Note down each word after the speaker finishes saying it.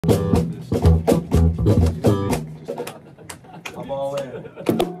I'm all in.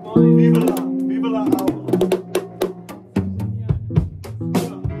 Viva la, viva la album.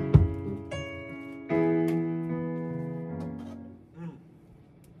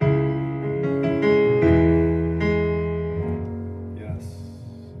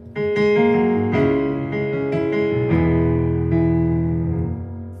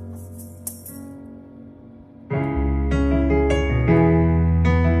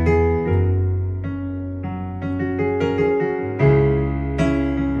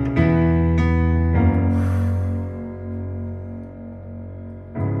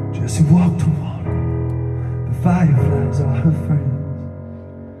 She walked on water, the fireflies are her friends.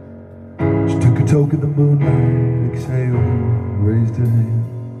 She took a toke of the moonlight, exhaled, raised her hand.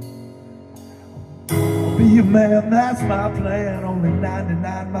 I'll be a man, that's my plan, only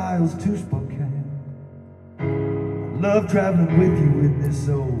 99 miles to Spokane. I love traveling with you in this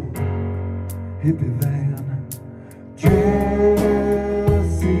old hippie van. Jesse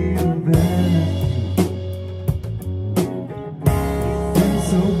in Venice,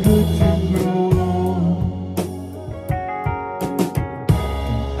 so good to grow.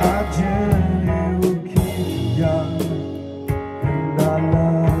 Our journey will keep you young, and our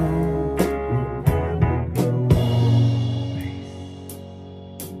love will never grow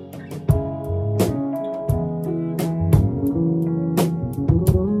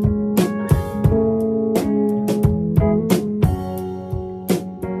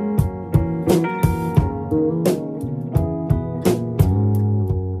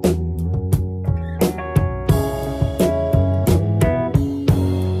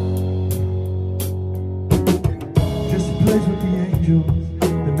with the angels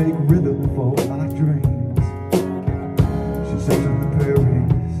that make rhythm for our dreams. She sings on the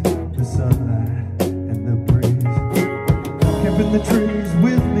prairies, the sunlight and the breeze. Camp in the trees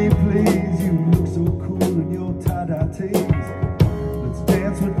with me, please. You look so cool in your tie-dye tees. Let's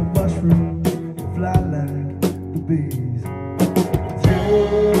dance with the mushrooms and fly like the bees.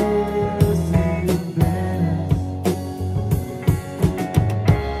 Jesse in Venice,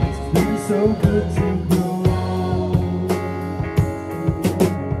 it's been so good to grow.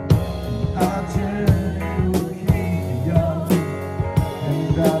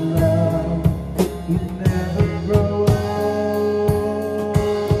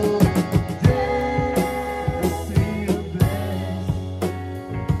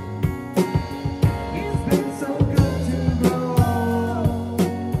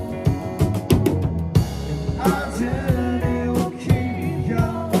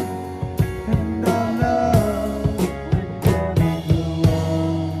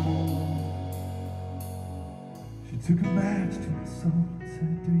 Took a match to my soul and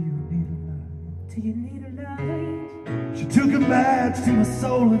said, do you need a light? Do you need a light? She took a match to my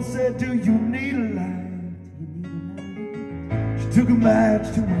soul and said, do you need a light? Do you need a light? She took a match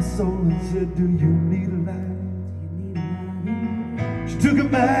to my soul and said, do you need a light? Do you need a light? She took a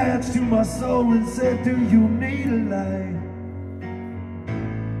match to my soul and said, do you need a light?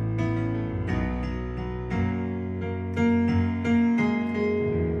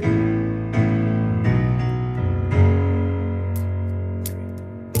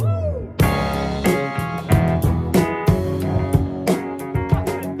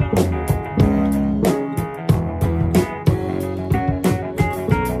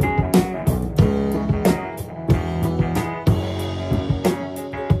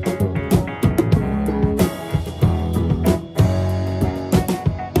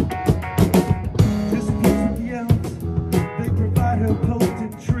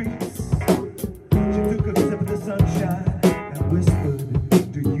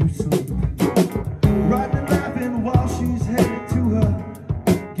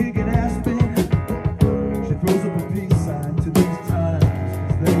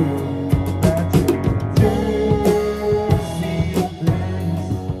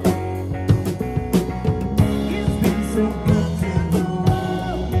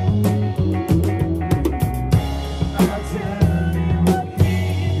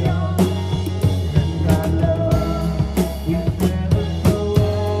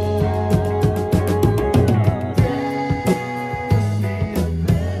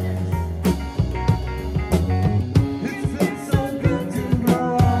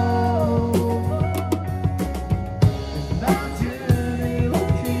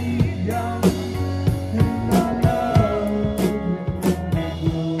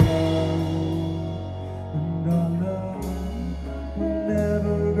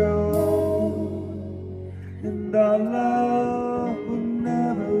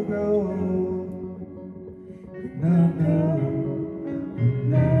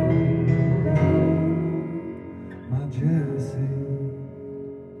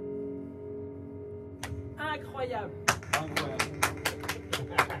 incroyable.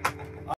 Incroyable.